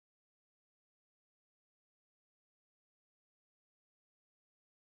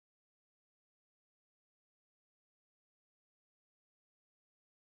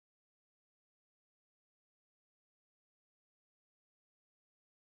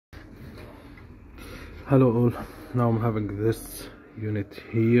Hello all, now I'm having this unit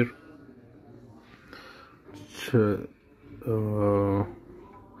here which,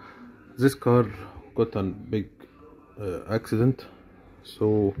 this car got a big accident,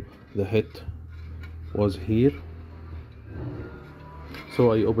 so the hit was here,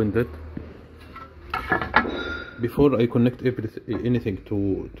 so I opened it. Before I connect anything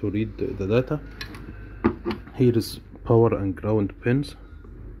to read the data, here is power and ground pins,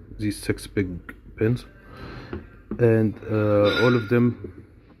 these 6 big pins, and all of them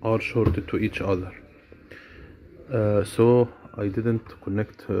are shorted to each other, so I didn't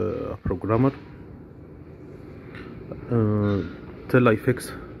connect a programmer till I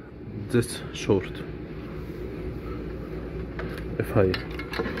fix this short. If I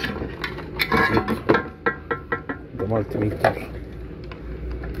get the multimeter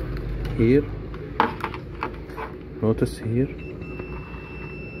here, notice here,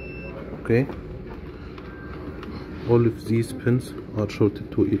 okay, all of these pins are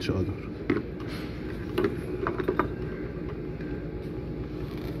shorted to each other.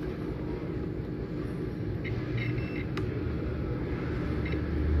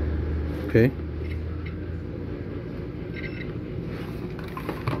 Okay,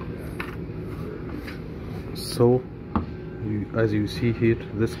 so as you see here,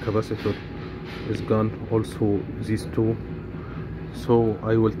 this capacitor is gone, also these two, so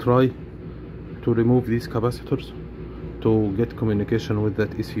I will try to remove these capacitors to get communication with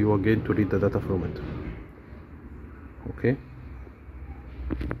that ECU again to read the data from it. Okay,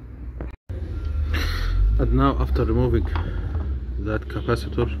 and now after removing that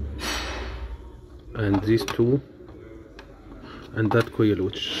capacitor and these two and that coil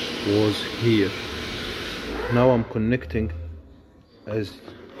which was here, now I'm connecting, as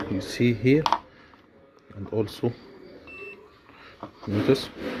you see here, and also notice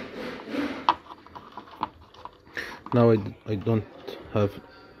now I don't have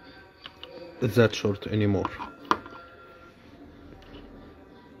that short anymore.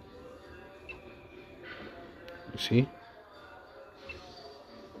 You see,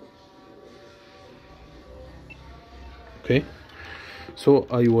 okay, so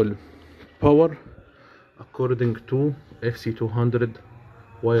I will power according to FC200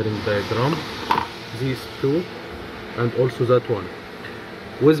 wiring diagram these two and also that one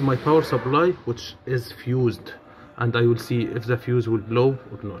with my power supply, which is fused, and I will see if the fuse will blow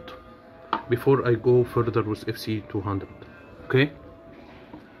or not before I go further with FC200. Okay,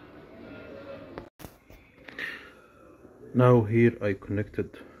 now here I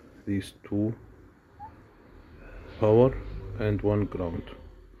connected these two power and one ground,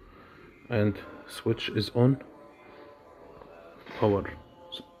 and switch is on, power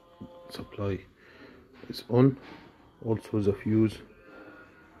supply is on, also the fuse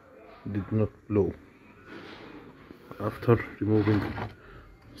did not blow after removing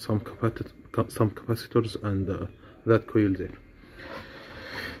some capacitors and that coil there.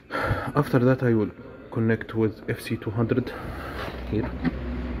 After that I will connect with FC200 here.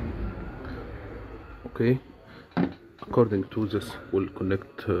 Okay, according to this we'll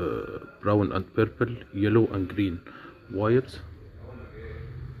connect brown and purple, yellow and green wires,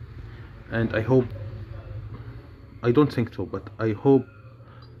 and I hope, I don't think so, but I hope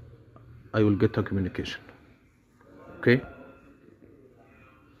I will get a communication. Okay,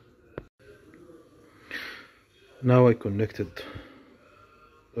 now I connected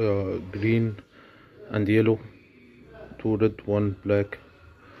green and yellow, 2 red, 1 black,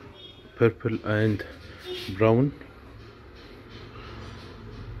 purple and brown,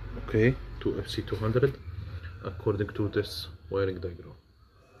 okay, to FC200 according to this wiring diagram.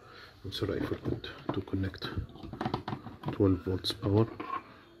 I'm sorry, I forgot to connect 12 volts power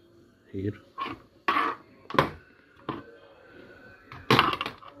here.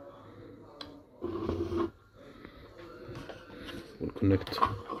 We'll connect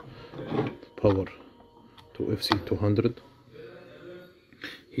power to FC200.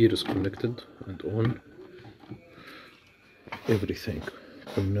 Here is connected and on, everything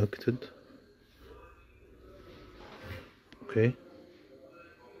connected. Okay,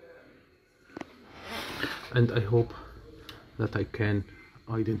 and I hope that I can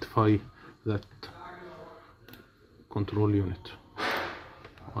identify that control unit.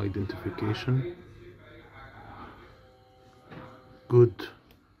 Identification, good,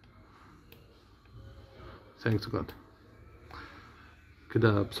 thanks God.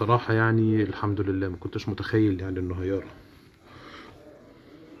 كده بصراحة يعني الحمد لله، ما كنتش متخيل يعني انه هيقرا.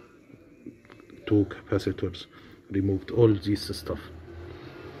 2 capacitors removed all this stuff.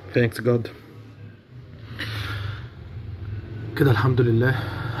 Thanks God. كده الحمد لله.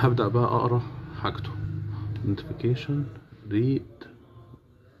 هبدأ بقى اقرا حاجته. Notification, read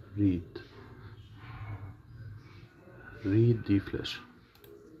the flash.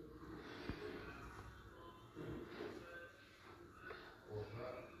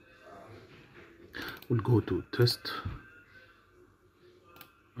 We'll go to test.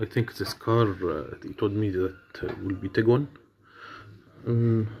 I think this car, he told me that will be Tiguan.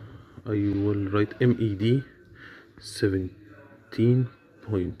 I will write MED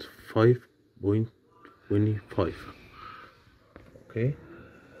 17.5.25. Okay.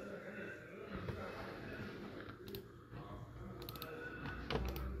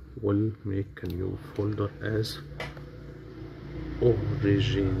 We'll make a new folder as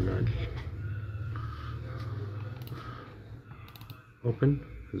original. Open,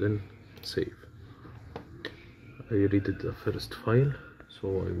 then save. I read the first file, so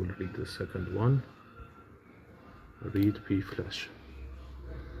I will read the second one. Read p flash.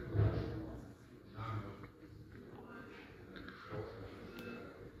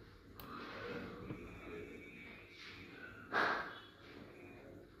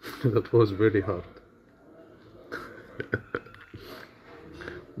 That was very hard.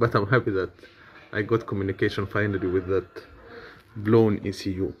 But I'm happy that I got communication finally with that blown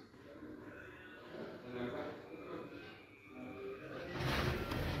ECU.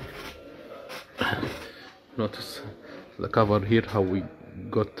 Notice the cover here, how we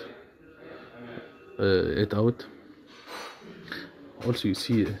got it out. Also you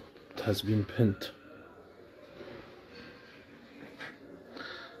see it has been bent.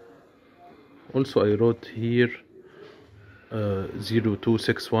 Also I wrote here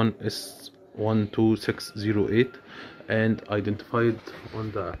 0261 S12608 and identified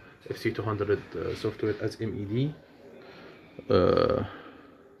on the FC200 software as MED.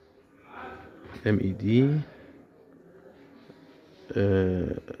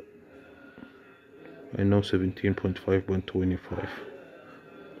 I know 17.5.25.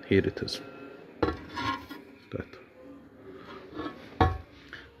 Here it is. That.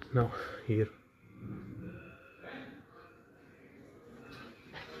 Now here.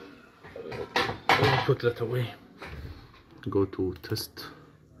 I'll put that away. Go to test.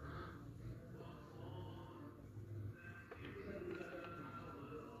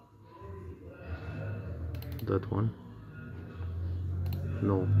 That one.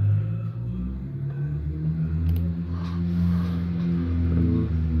 No.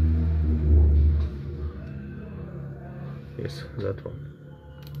 Yes, that one.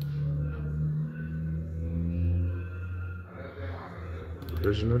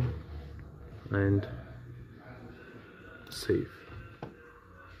 Original and save.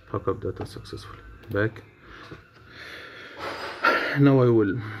 Backup data successful. Back. Now I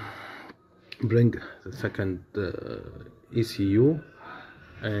will bring the second ECU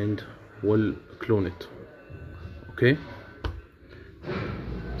and we'll clone it. Okay.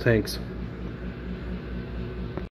 Thanks.